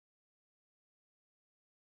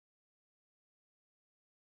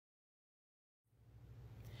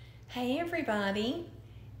Hey everybody,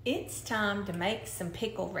 it's time to make some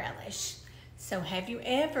pickle relish. So have you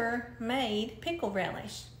ever made pickle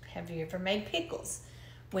relish? Have you ever made pickles?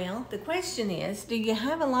 Well, the question is, do you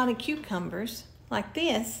have a lot of cucumbers like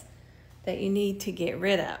this that you need to get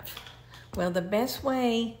rid of? Well, the best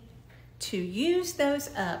way to use those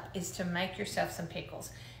up is to make yourself some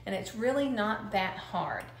pickles. And it's really not that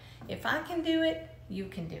hard. If I can do it, you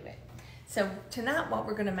can do it. So tonight what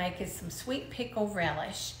we're gonna make is some sweet pickle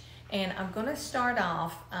relish. And I'm gonna start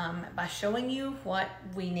off by showing you what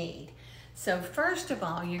we need. So first of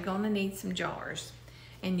all, you're gonna need some jars.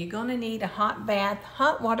 And you're gonna need a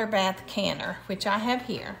hot water bath canner, which I have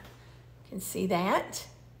here. You can see that.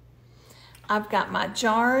 I've got my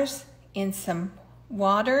jars in some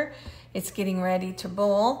water. It's getting ready to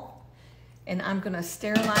boil. And I'm gonna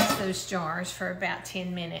sterilize those jars for about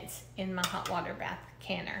 10 minutes in my hot water bath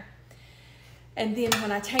canner. And then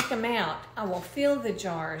when I take them out, I will fill the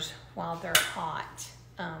jars while they're hot,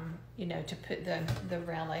 to put the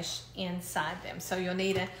relish inside them. So you'll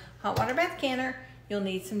need a hot water bath canner, you'll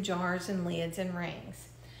need some jars and lids and rings.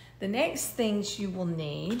 The next things you will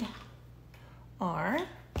need are,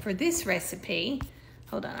 for this recipe,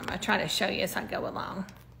 hold on, I'm gonna try to show you as I go along.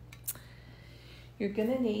 You're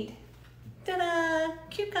gonna need, ta-da,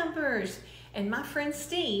 cucumbers. And my friend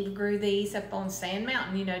Steve grew these up on Sand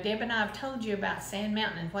Mountain. You know, Deb and I have told you about Sand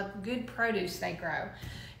Mountain and what good produce they grow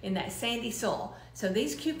in that sandy soil. So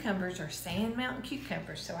these cucumbers are Sand Mountain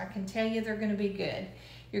cucumbers, so I can tell you they're gonna be good.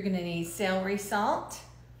 You're gonna need celery seed.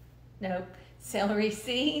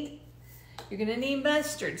 You're gonna need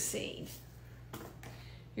mustard seed.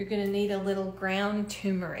 You're gonna need a little ground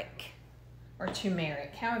turmeric, or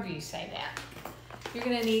turmeric, however you say that. You're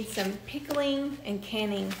gonna need some pickling and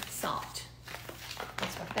canning salt.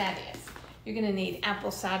 That's what that is. You're gonna need apple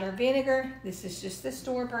cider vinegar. This is just the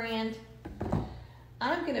store brand.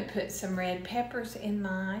 I'm gonna put some red peppers in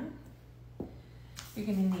mine. You're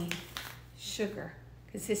gonna need sugar,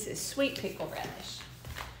 because this is sweet pickle relish.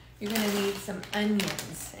 You're gonna need some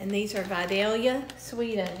onions, and these are Vidalia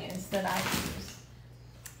sweet onions that I use.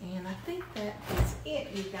 And I think that is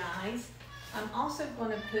it, you guys. I'm also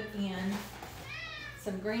gonna put in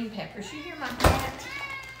some green peppers. You hear my cat?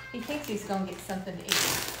 He thinks he's gonna get something to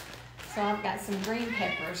eat. So I've got some green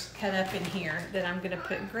peppers cut up in here that I'm gonna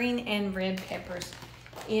put green and red peppers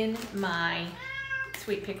in my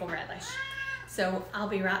sweet pickle relish. So I'll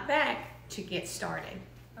be right back to get started.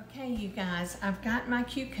 Okay, you guys, I've got my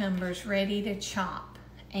cucumbers ready to chop.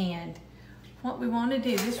 And what we wanna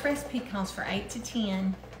do, this recipe calls for 8 to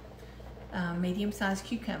 10 medium-sized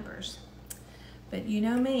cucumbers. But you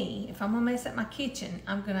know me, if I'm gonna mess up my kitchen,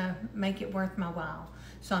 I'm gonna make it worth my while.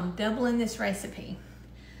 So I'm doubling this recipe.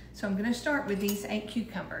 So I'm gonna start with these 8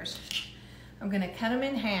 cucumbers. I'm gonna cut them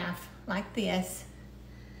in half like this,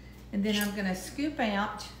 and then I'm gonna scoop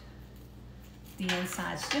out the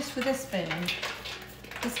insides just with a spoon.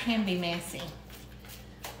 This can be messy.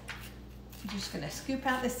 I'm just gonna scoop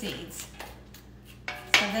out the seeds.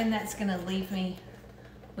 So then that's gonna leave me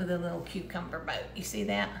with a little cucumber boat. You see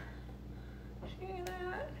that?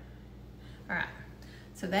 All right,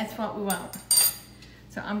 so that's what we want.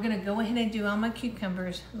 So I'm gonna go ahead and do all my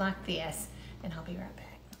cucumbers like this, and I'll be right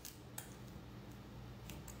back.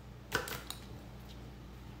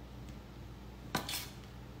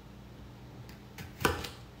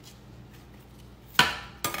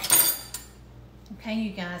 Okay,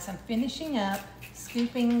 you guys, I'm finishing up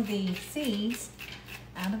scooping the seeds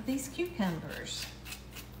out of these cucumbers.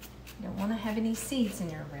 You don't wanna have any seeds in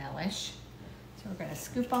your relish. So we're gonna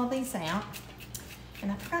scoop all these out.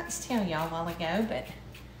 And I forgot to tell y'all a while ago, but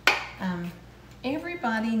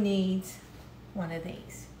everybody needs one of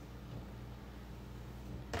these.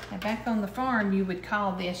 Now back on the farm, you would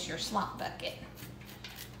call this your slop bucket.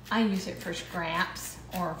 I use it for scraps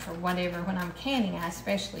or for whatever. When I'm canning, I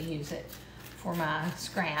especially use it for my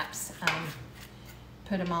scraps.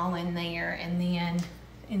 Put them all in there, and then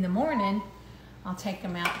in the morning, I'll take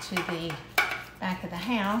them out to the back of the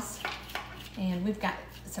house. And we've got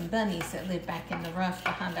some bunnies that live back in the rough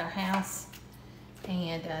behind our house.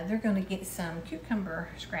 And they're gonna get some cucumber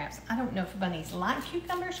scraps. I don't know if bunnies like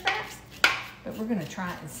cucumber scraps, but we're gonna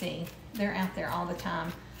try it and see. They're out there all the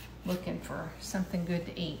time looking for something good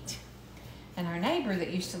to eat. And our neighbor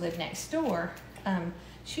that used to live next door,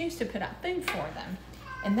 she used to put out food for them.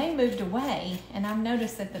 And they moved away, and I've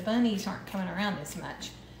noticed that the bunnies aren't coming around as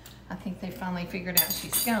much. I think they finally figured out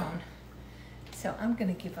she's gone. So I'm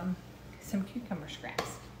gonna give them some cucumber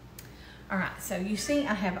scraps. All right, so you see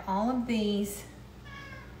I have all of these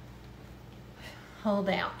holed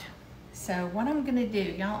out. So what I'm gonna do,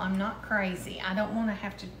 y'all, I'm not crazy. I don't wanna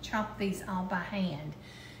have to chop these all by hand,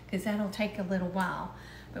 because that'll take a little while.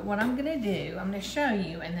 But what I'm gonna do, I'm gonna show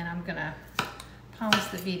you, and then I'm gonna pause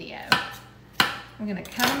the video. I'm gonna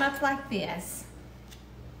cut them up like this,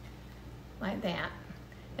 like that.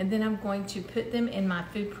 And then I'm going to put them in my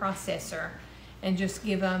food processor and just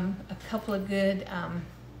give them a couple of good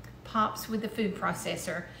pops with the food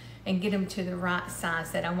processor and get them to the right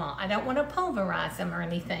size that I want. I don't want to pulverize them or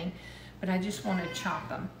anything, but I just want to chop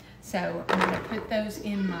them. So I'm going to put those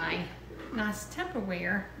in my nice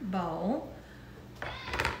Tupperware bowl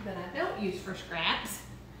that I don't use for scraps.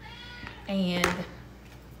 And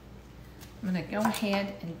I'm going to go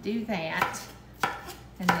ahead and do that.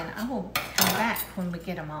 And then I will come back when we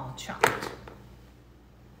get them all chopped.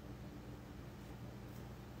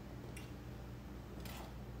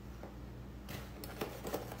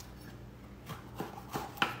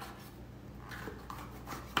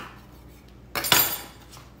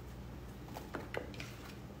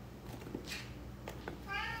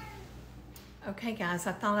 Okay guys,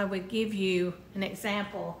 I thought I would give you an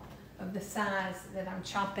example of the size that I'm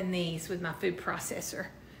chopping these with my food processor.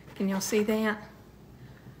 Can y'all see that?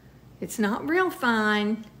 It's not real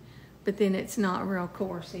fine, but then it's not real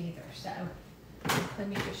coarse either. So let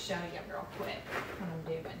me just show you real quick what I'm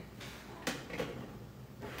doing.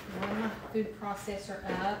 Run my food processor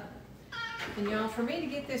up. And y'all, for me to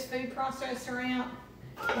get this food processor out,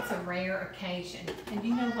 it's a rare occasion. And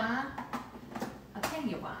you know why? I'll tell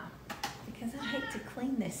you why. Because I hate to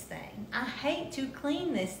clean this thing. I hate to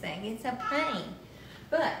clean this thing. It's a pain.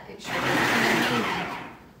 But it sure is handy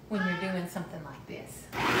when you're doing something like this.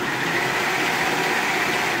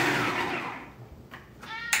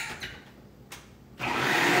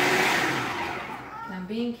 Now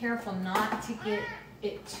being careful not to get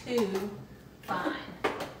it too fine.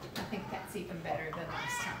 I think that's even better than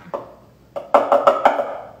last time.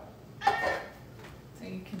 So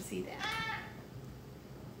you can see that.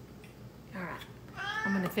 All right,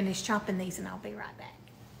 I'm gonna finish chopping these and I'll be right back.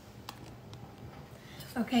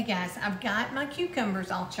 Okay guys, I've got my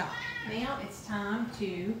cucumbers all chopped. Now it's time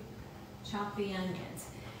to chop the onions.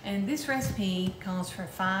 And this recipe calls for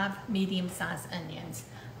 5 medium-sized onions.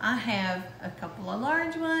 I have a couple of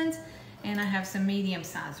large ones and I have some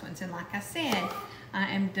medium-sized ones. And like I said, I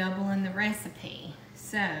am doubling the recipe.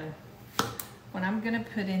 So what I'm gonna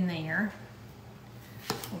put in there,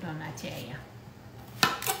 hold on, I tell you.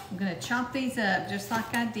 I'm gonna chop these up just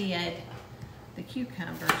like I did the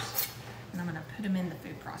cucumbers. And I'm gonna put them in the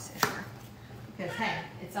food processor because hey,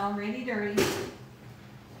 it's already dirty.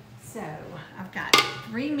 So I've got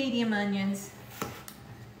 3 medium onions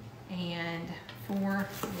and 4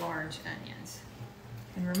 large onions.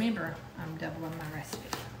 And remember, I'm doubling my recipe.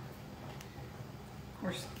 Of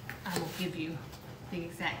course, I will give you the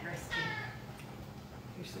exact recipe.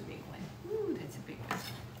 Here's the big one. Ooh, that's a big one.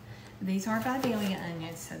 These are Vidalia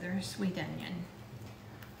onions, so they're a sweet onion.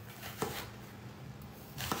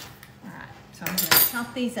 So I'm going to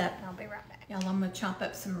chop these up and I'll be right back. Y'all, I'm going to chop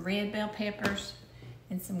up some red bell peppers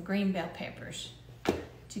and some green bell peppers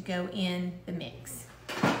to go in the mix.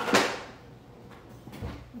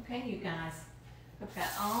 Okay, you guys, I've got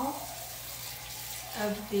all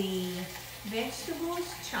of the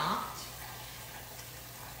vegetables chopped.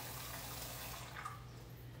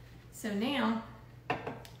 So now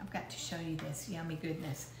I've got to show you this yummy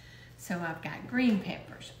goodness. So I've got green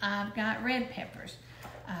peppers, I've got red peppers,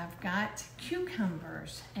 I've got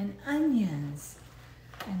cucumbers and onions.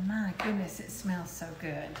 And my goodness, it smells so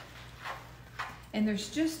good. And there's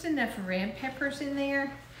just enough red peppers in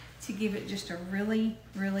there to give it just a really,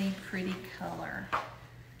 really pretty color.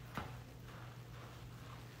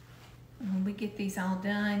 And when we get these all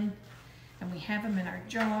done and we have them in our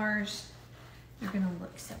jars, they're gonna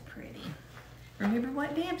look so pretty. Remember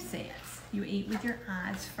what Deb says, you eat with your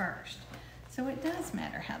eyes first. So it does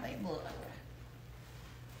matter how they look.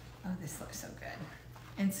 Oh, this looks so good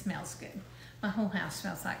and smells good. My whole house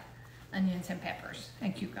smells like onions and peppers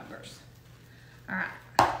and cucumbers. All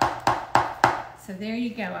right, so there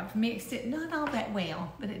you go. I've mixed it, not all that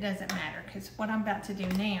well, but it doesn't matter because what I'm about to do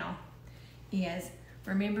now is,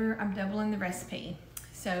 remember I'm doubling the recipe.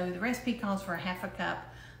 So the recipe calls for 1/2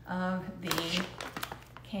 cup of the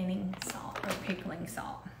canning salt or pickling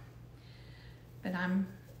salt, but I'm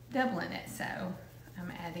doubling it, so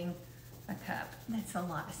I'm adding a cup. That's a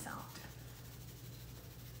lot of salt.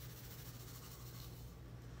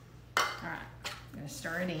 All right, I'm gonna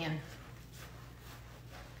stir it in.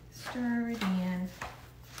 Stir it in.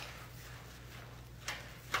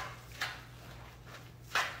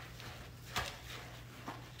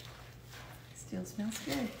 Still smells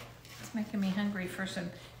good. It's making me hungry for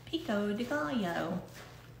some pico de gallo.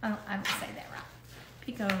 I don't say that right.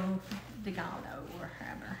 pico de gallo, or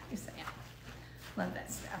however you say it. Love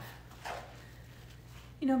that stuff.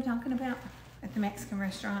 You know what I'm talking about? At the Mexican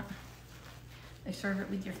restaurant, they serve it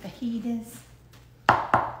with your fajitas.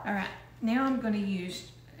 All right, now I'm going to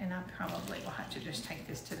use, and I probably will have to just take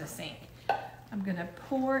this to the sink. I'm going to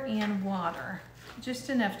pour in water, just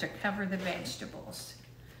enough to cover the vegetables.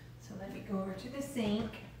 So let me go over to the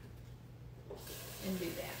sink and do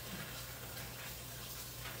that.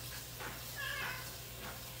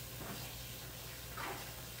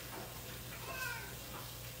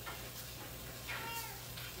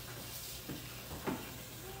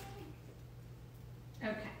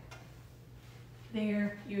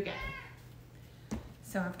 There you go.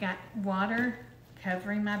 So I've got water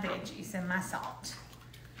covering my veggies and my salt.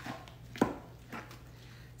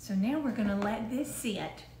 So now we're gonna let this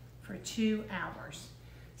sit for 2 hours.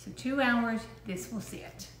 So 2 hours, this will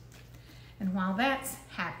sit. And while that's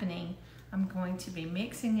happening, I'm going to be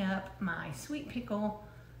mixing up my sweet pickle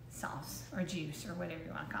sauce or juice or whatever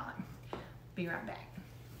you wanna call it. Be right back.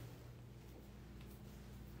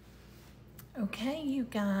 Okay, you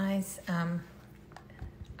guys,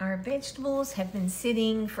 our vegetables have been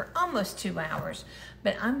sitting for almost 2 hours,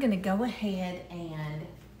 but I'm gonna go ahead and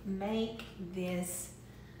make this,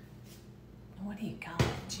 what do you call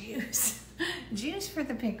it, juice? Juice for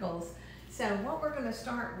the pickles. So what we're gonna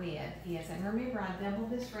start with is, and remember I doubled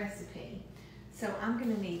this recipe, so I'm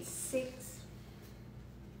gonna need 6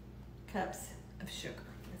 cups of sugar.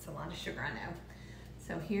 That's a lot of sugar, I know.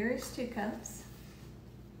 So here is 2 cups.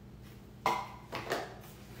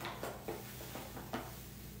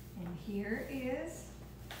 Here is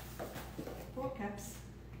 4 cups.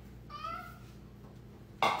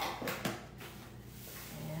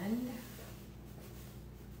 And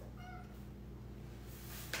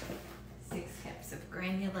 6 cups of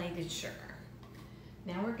granulated sugar.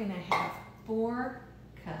 Now we're gonna have 4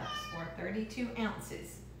 cups or 32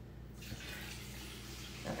 ounces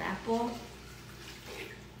of apple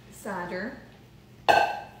cider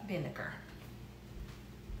vinegar.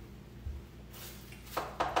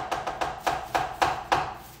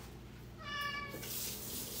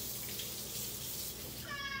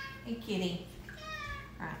 Hey, kitty.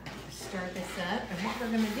 All right, I'm gonna stir this up, and what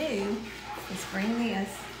we're gonna do is bring this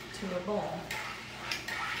to a boil.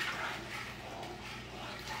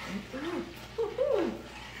 Ooh,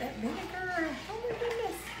 that vinegar, oh my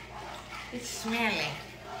goodness. It's smelly,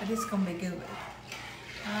 but it's gonna be good.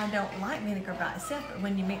 I don't like vinegar by itself, but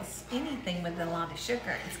when you mix anything with a lot of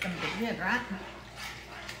sugar, it's gonna be good, right?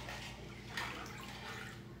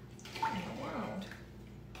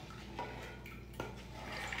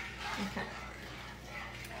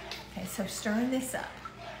 Okay, so stirring this up.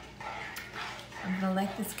 I'm gonna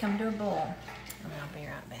let this come to a boil, and I'll be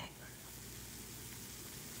right back.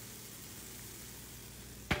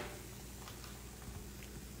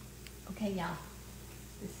 Okay, y'all,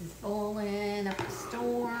 this is boiling up a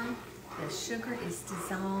storm. The sugar is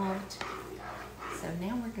dissolved. So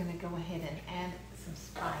now we're gonna go ahead and add some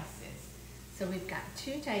spices. So we've got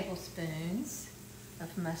 2 tablespoons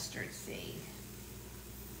of mustard seed.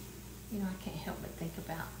 You know, I can't help but think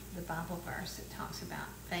about the Bible verse that talks about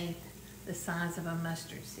faith the size of a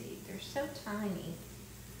mustard seed. They're so tiny,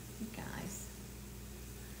 you guys.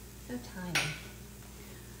 So tiny.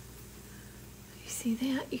 You see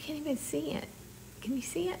that? You can't even see it. Can you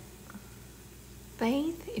see it?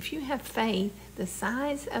 Faith, if you have faith the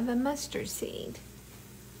size of a mustard seed,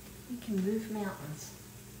 you can move mountains.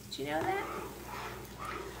 Did you know that?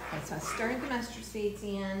 Okay, so I stirred the mustard seeds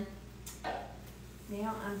in.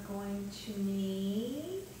 Now I'm going to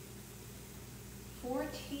need 4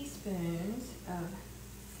 teaspoons of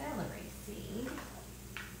celery seed.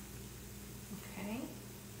 Okay,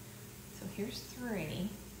 so here's 3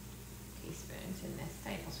 teaspoons in this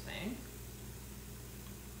tablespoon.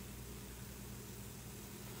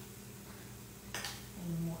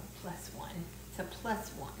 And more, +1. So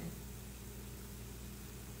 +1.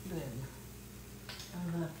 Boom.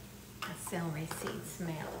 I love the celery seed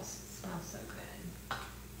smells. It smells so good.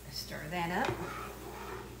 Stir that up.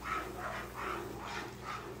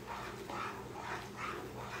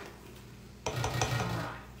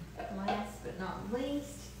 Alright, last but not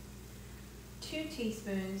least, 2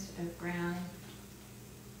 teaspoons of ground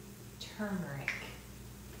turmeric.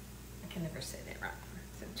 I can never say that right.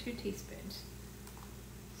 So 2 teaspoons.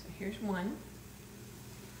 So here's 1.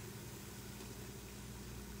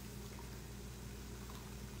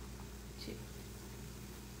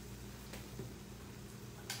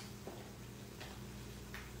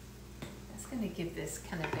 Going to give this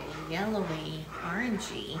kind of a yellowy,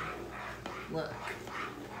 orangey look.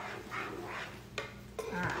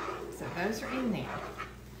 Alright, so those are in there.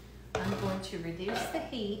 I'm going to reduce the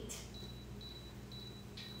heat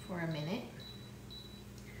for a minute.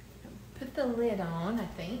 Put the lid on, I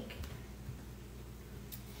think,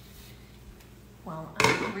 while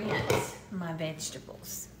I rinse my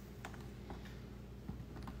vegetables.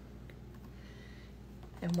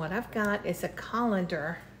 And what I've got is a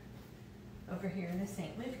colander over here in the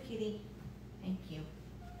sink. Move, kitty. Thank you.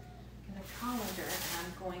 Got a colander, and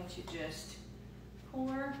I'm going to just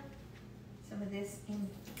pour some of this in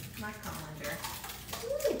my colander.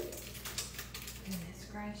 Ooh. Goodness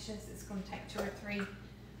gracious, it's going to take 2 or 3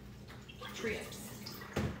 trips.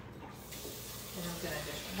 And I'm going to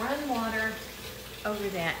just run water over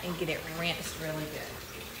that and get it rinsed really good.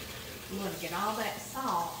 You want to get all that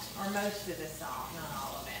salt, or most of the salt, not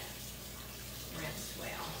all of it, rinsed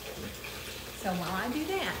well. So while I do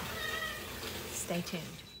that, stay tuned.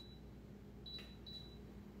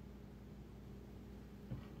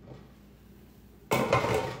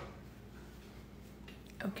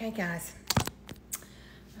 Okay guys,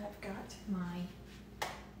 I've got my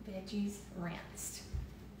veggies rinsed.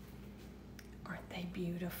 Aren't they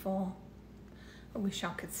beautiful? I wish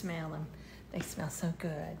y'all could smell them. They smell so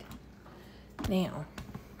good. Now,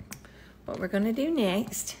 what we're going to do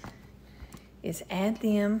next is add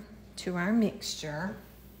them to our mixture.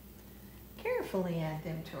 Carefully add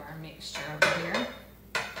them to our mixture over here.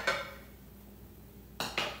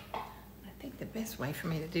 I think the best way for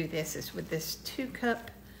me to do this is with this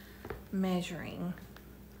 2-cup measuring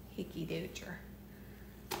hickey-doocher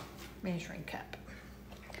measuring cup.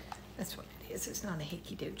 That's what it is. It's not a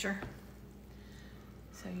hickey-doocher.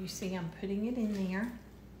 So you see I'm putting it in there.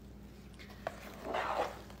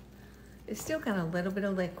 It's still got a little bit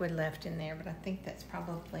of liquid left in there, but I think that's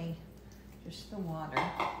probably just the water.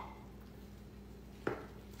 I'm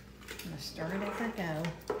gonna stir it as I go.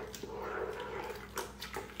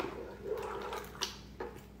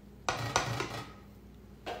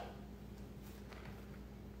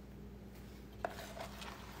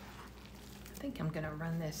 I think I'm gonna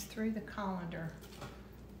run this through the colander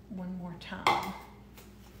one more time.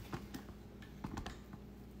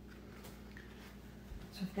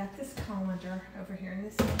 So I've got this colander over here in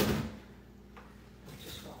this sink. I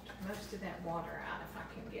just want most of that water out if I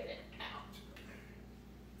can get it out.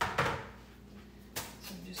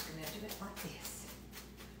 So I'm just gonna do it like this.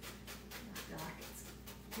 I feel like it's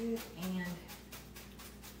good and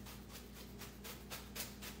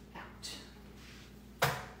out.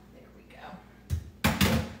 There we go.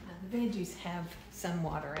 Now the veggies have some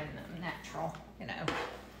water in them, natural, you know,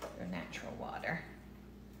 they're natural water.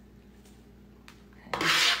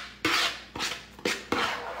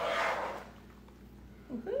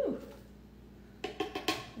 Woohoo!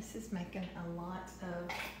 This is making a lot of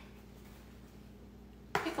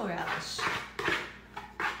pickle relish.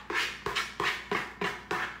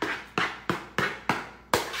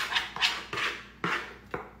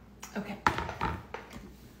 Okay.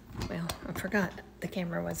 Well, I forgot the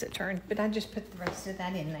camera wasn't turned, but I just put the rest of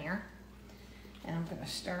that in there. And I'm going to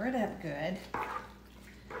stir it up good.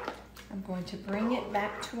 I'm going to bring it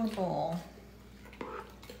back to a boil.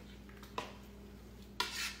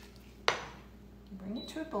 Bring it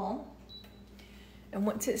to a boil. And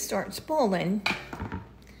once it starts boiling,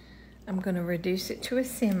 I'm going to reduce it to a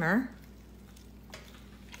simmer.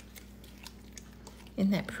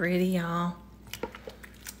 Isn't that pretty, y'all?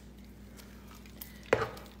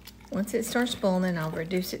 Once it starts boiling, I'll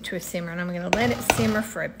reduce it to a simmer, and I'm going to let it simmer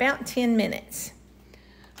for about 10 minutes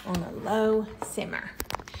on a low simmer.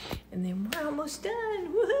 And then we're almost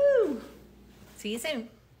done. Woohoo! See you soon.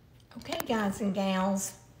 Okay, guys and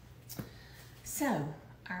gals. So,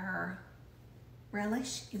 our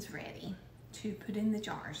relish is ready to put in the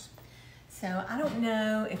jars. So, I don't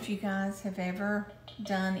know if you guys have ever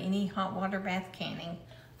done any hot water bath canning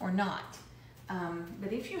or not.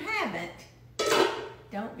 But if you haven't,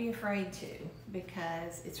 don't be afraid to,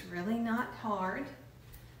 because it's really not hard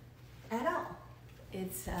at all.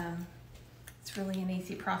 It's really an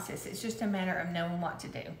easy process. It's just a matter of knowing what to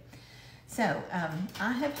do. So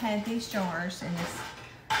I have had these jars in this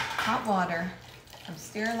hot water. I'm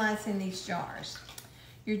sterilizing these jars.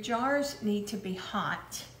 Your jars need to be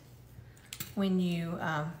hot when you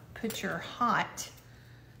put your hot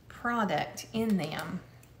product in them,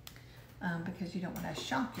 because you don't want to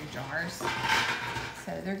shock your jars.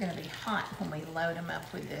 So they're going to be hot when we load them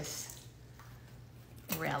up with this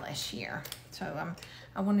relish here. So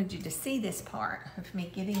I wanted you to see this part of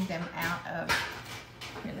me getting them out of,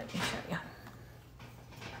 here, let me show you.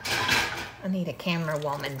 I need a camera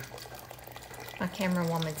woman. My camera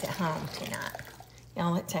woman's at home tonight.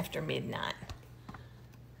 Y'all, it's after midnight.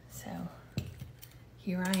 So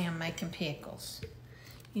here I am making pickles.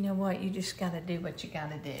 You know what? You just gotta do what you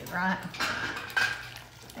gotta do, right?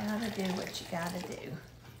 Gotta do what you gotta do.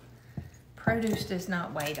 Produce does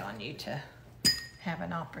not wait on you to have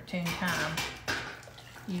an opportune time.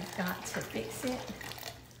 You've got to fix it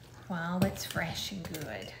while it's fresh and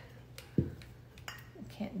good. You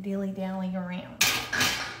can't dilly-dally around.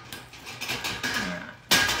 All right,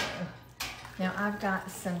 so now I've got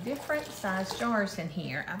some different size jars in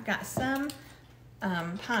here. I've got some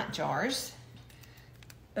pint jars,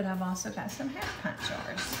 but I've also got some half pint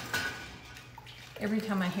jars. Every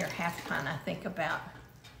time I hear half pint, I think about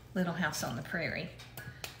Little House on the Prairie,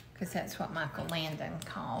 because that's what Michael Landon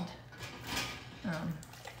called.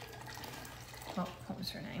 What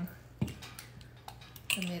was her name?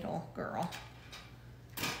 The middle girl.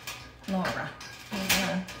 Laura.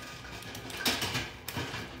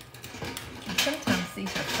 And sometimes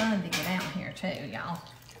these are fun to get out here too, y'all.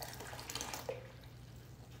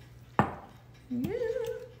 They're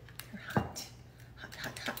hot. Hot,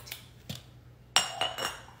 hot, hot.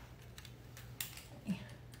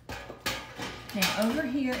 Now over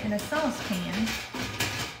here in a saucepan,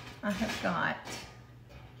 I have got,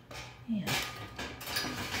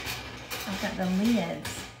 I've got the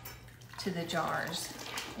lids to the jars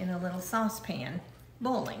in a little saucepan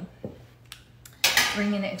boiling.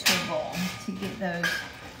 Bringing it to a boil to get those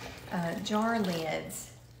jar lids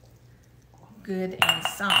good and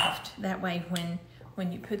soft. That way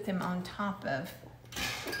when you put them on top of,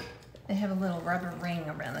 they have a little rubber ring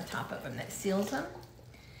around the top of them that seals them.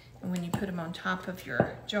 And when you put them on top of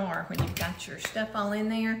your jar, when you've got your stuff all in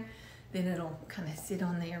there, then it'll kind of sit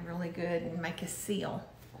on there really good and make a seal.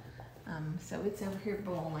 So it's over here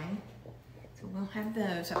boiling. So we'll have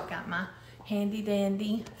those. I've got my handy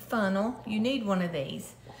dandy funnel. You need one of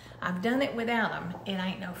these. I've done it without them. It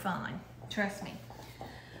ain't no fun. Trust me.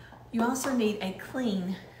 You also need a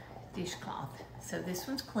clean dishcloth. So this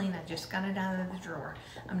one's clean. I just got it out of the drawer.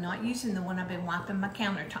 I'm not using the one I've been wiping my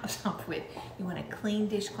countertops off with. You want a clean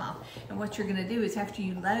dishcloth. And what you're gonna do is after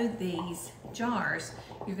you load these jars,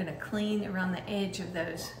 you're gonna clean around the edge of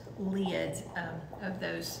those lids, of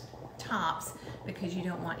those tops, because you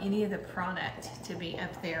don't want any of the product to be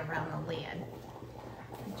up there around the lid.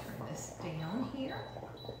 Let me turn this down here.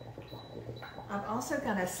 I've also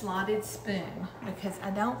got a slotted spoon because I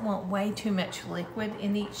don't want way too much liquid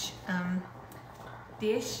in each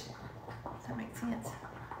dish. Does that make sense?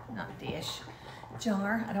 Not dish,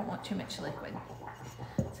 jar. I don't want too much liquid.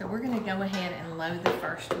 So we're gonna go ahead and load the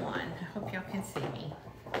first one. I hope y'all can see me.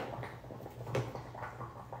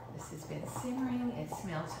 This has been simmering. It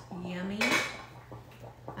smells yummy.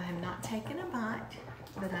 I am not taking a bite,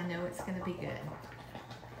 but I know it's gonna be good.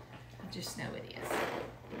 I just know it is.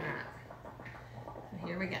 All right, so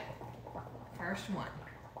here we go. First one.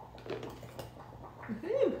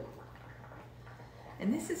 Woohoo!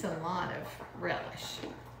 And this is a lot of relish.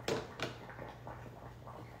 All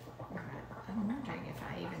right, I'm wondering if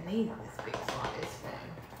I even need this big slotted spoon.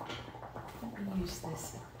 Let me use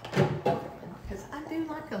this one because I do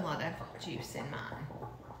like a lot of juice in mine.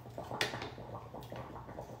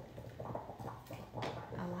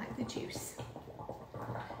 I like the juice.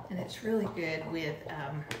 And it's really good with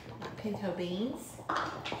pinto beans.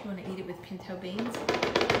 If you want to eat it with pinto beans.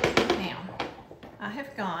 Now, I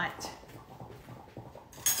have got,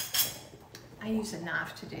 I use a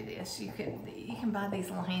knife to do this. You can buy these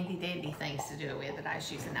little handy dandy things to do it with, but I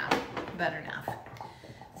just use a knife, butter knife.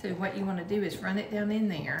 So what you want to do is run it down in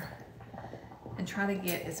there and try to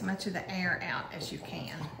get as much of the air out as you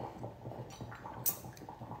can.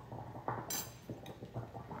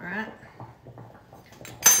 All right.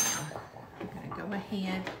 Now, I'm going to go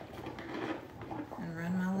ahead and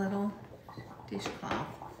run my little dishcloth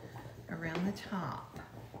around the top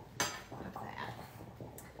of that.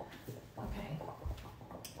 Okay.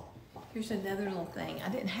 Here's another little thing. I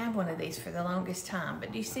didn't have one of these for the longest time,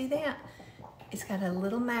 but do you see that? It's got a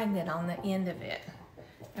little magnet on the end of it.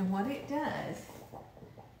 And what it does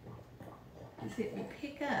is it will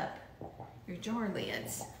pick up your jar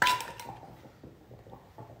lids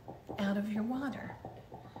out of your water.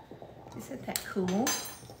 Isn't that cool?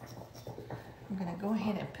 I'm gonna go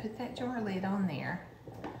ahead and put that jar lid on there.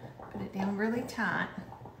 Put it down really tight.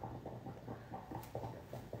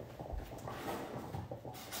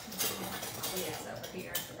 Lids over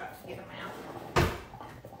here, I forgot to get them out.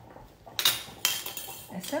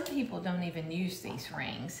 Now some people don't even use these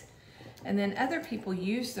rings. And then other people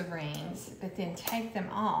use the rings, but then take them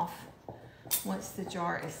off once the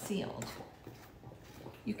jar is sealed.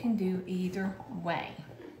 You can do either way.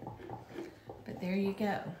 But there you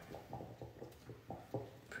go.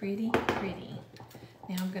 Pretty, pretty.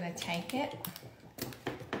 Now I'm gonna take it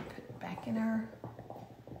back in our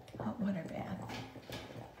hot water bath.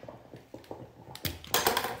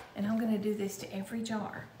 And I'm gonna do this to every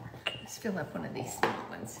jar. Let's fill up one of these small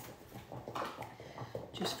ones,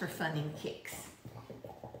 just for fun and kicks.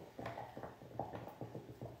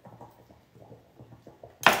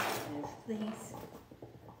 These.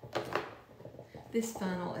 This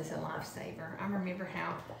funnel is a lifesaver. I remember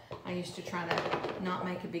how I used to try to not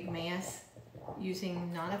make a big mess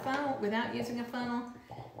using not a funnel, without using a funnel,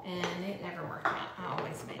 and it never worked out. I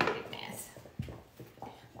always made a big mess.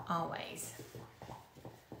 Always.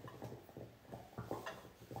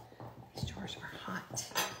 These jars are hot.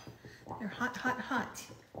 They're hot, hot, hot.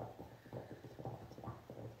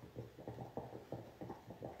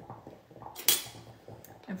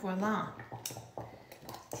 And voila.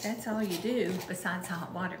 That's all you do besides a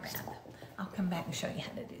hot water bath. I'll come back and show you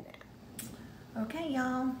how to do that. Okay,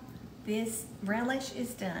 y'all. This relish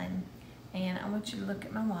is done. And I want you to look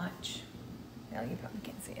at my watch. Well, you probably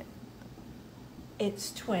can't see it.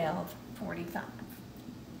 It's 12:45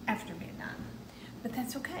 after midnight. But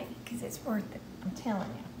that's okay, because it's worth it. I'm telling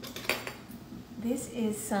you. This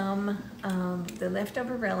is some the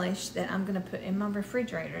leftover relish that I'm going to put in my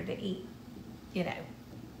refrigerator to eat, you know,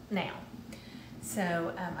 now.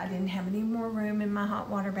 So I didn't have any more room in my hot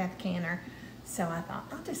water bath canner, so I thought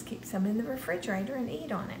I'll just keep some in the refrigerator and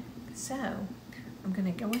eat on it. So I'm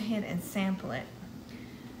going to go ahead and sample it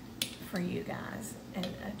for you guys, and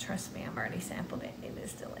trust me, I've already sampled it. It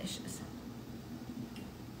is delicious.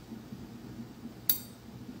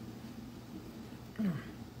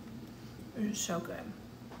 It's so good.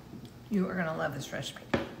 You are going to love this recipe.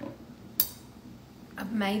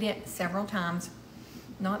 I've made it several times.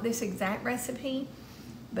 Not this exact recipe,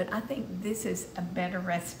 but I think this is a better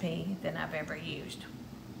recipe than I've ever used.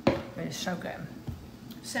 It is so good.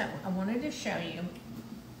 So I wanted to show you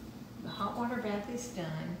the hot water bath is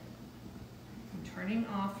done. I'm turning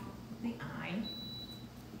off the eye.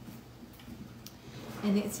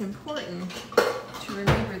 And it's important to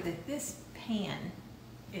remember that this pan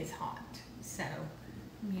is hot. So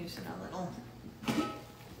I'm using a little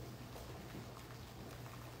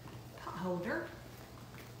pot holder.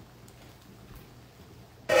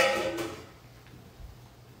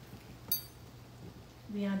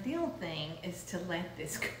 The ideal thing is to let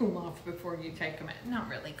this cool off before you take them out. Not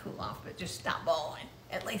really cool off, but just stop boiling.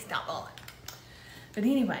 At least stop boiling. But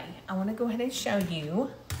anyway, I want to go ahead and show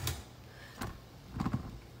you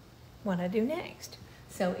what I do next.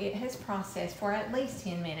 So it has processed for at least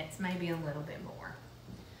 10 minutes, maybe a little bit more.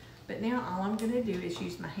 But now all I'm going to do is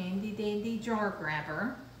use my handy dandy jar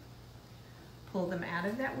grabber, pull them out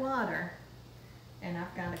of that water, and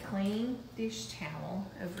I've got a clean dish towel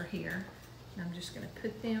over here. And I'm just going to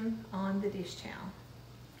put them on the dish towel.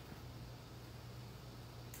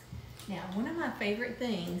 Now, one of my favorite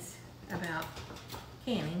things about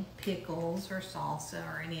canning pickles or salsa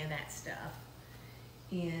or any of that stuff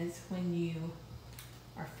is when you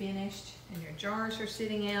are finished and your jars are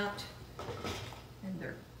sitting out and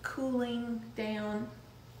they're cooling down,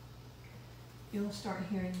 you'll start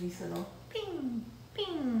hearing these little ping,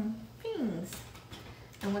 ping, pings.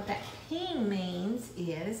 And what that ping means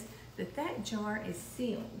is that jar is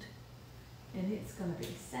sealed and it's going to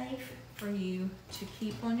be safe for you to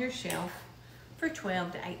keep on your shelf for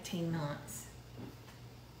 12 to 18 months.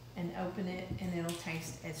 And open it and it'll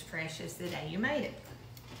taste as fresh as the day you made it.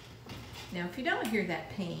 Now if you don't hear that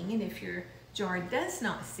ping and if your jar does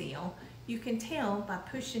not seal, you can tell by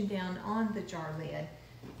pushing down on the jar lid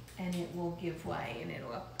and it will give way and it'll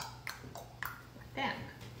like that.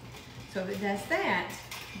 So if it does that,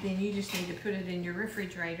 then you just need to put it in your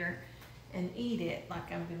refrigerator and eat it like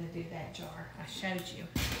I'm going to do that jar I showed you.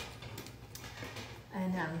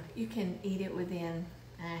 And you can eat it within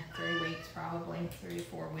 3 weeks, probably 3 to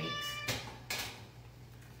 4 weeks.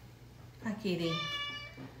 Hi, Kitty.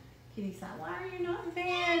 Kitty's like, why are you not in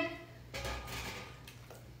bed?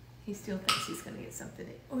 He still thinks he's going to get something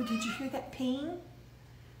to eat. Oh, did you hear that ping?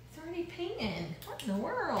 It's already pinging. What in the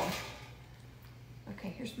world?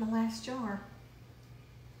 Okay, here's my last jar.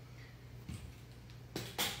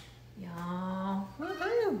 Y'all,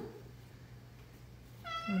 woohoo!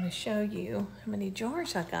 I'm going to show you how many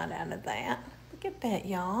jars I got out of that. Look at that,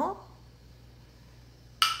 y'all.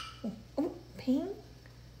 Oh, ping.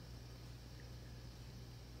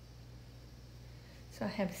 So I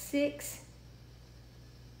have 6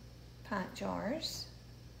 pint jars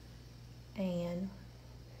and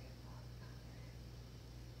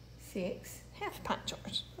 6 half pint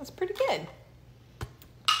jars. That's pretty good.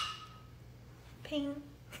 Ping.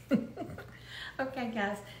 Okay,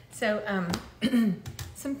 guys. So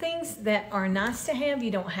some things that are nice to have,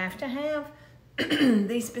 you don't have to have.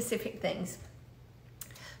 these specific things.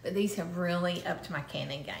 But these have really upped my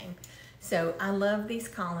canning game. So I love these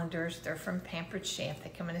colanders. They're from Pampered Chef. They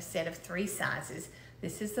come in a set of 3 sizes.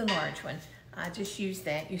 This is the large one. I just used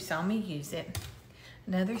that. You saw me use it.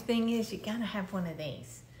 Another thing is you gotta have one of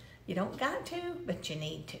these. You don't got to, but you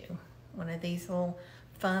need to. One of these little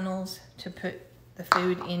funnels to put the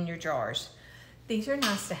food in your jars. These are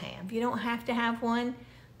nice to have. You don't have to have one,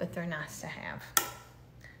 but they're nice to have.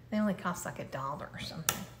 They only cost like $1 or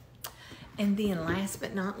something. And then last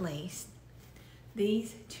but not least,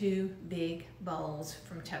 these 2 big bowls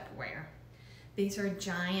from Tupperware. These are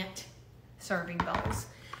giant serving bowls.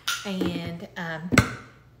 And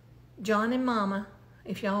John and Mama,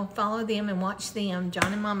 if y'all follow them and watch them,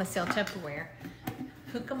 John and Mama sell Tupperware.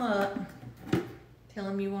 Hook them up, tell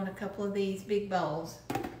them you want a couple of these big bowls,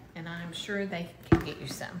 and I'm sure they can get you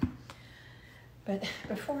some. But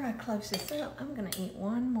before I close this up, I'm gonna eat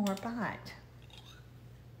one more bite.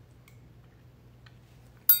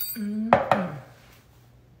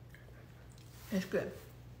 It's good.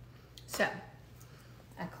 So,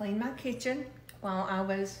 I cleaned my kitchen while I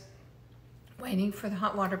was waiting for the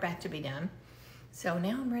hot water bath to be done. So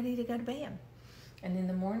now I'm ready to go to bed. And in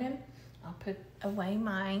the morning, I'll put away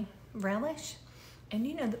my relish. And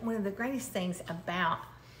you know, one of the greatest things about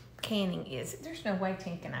canning is there's no way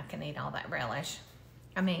Tink and I can eat all that relish.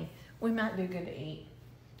 I mean, we might do good to eat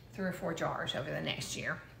 3 or 4 jars over the next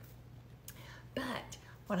year. But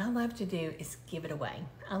what I love to do is give it away.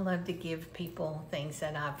 I love to give people things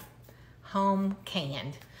that I've home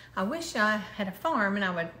canned. I wish I had a farm and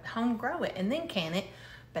I would home grow it and then can it,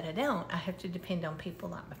 but I don't. I have to depend on people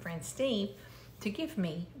like my friend Steve to give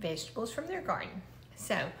me vegetables from their garden.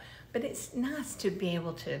 So, but it's nice to be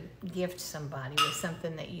able to gift somebody with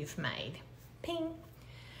something that you've made. Ping.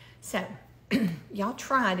 So, y'all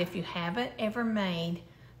try it if you haven't ever made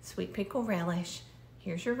sweet pickle relish.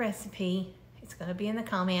 Here's your recipe. It's gonna be in the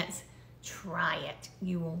comments. Try it.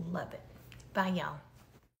 You will love it. Bye, y'all.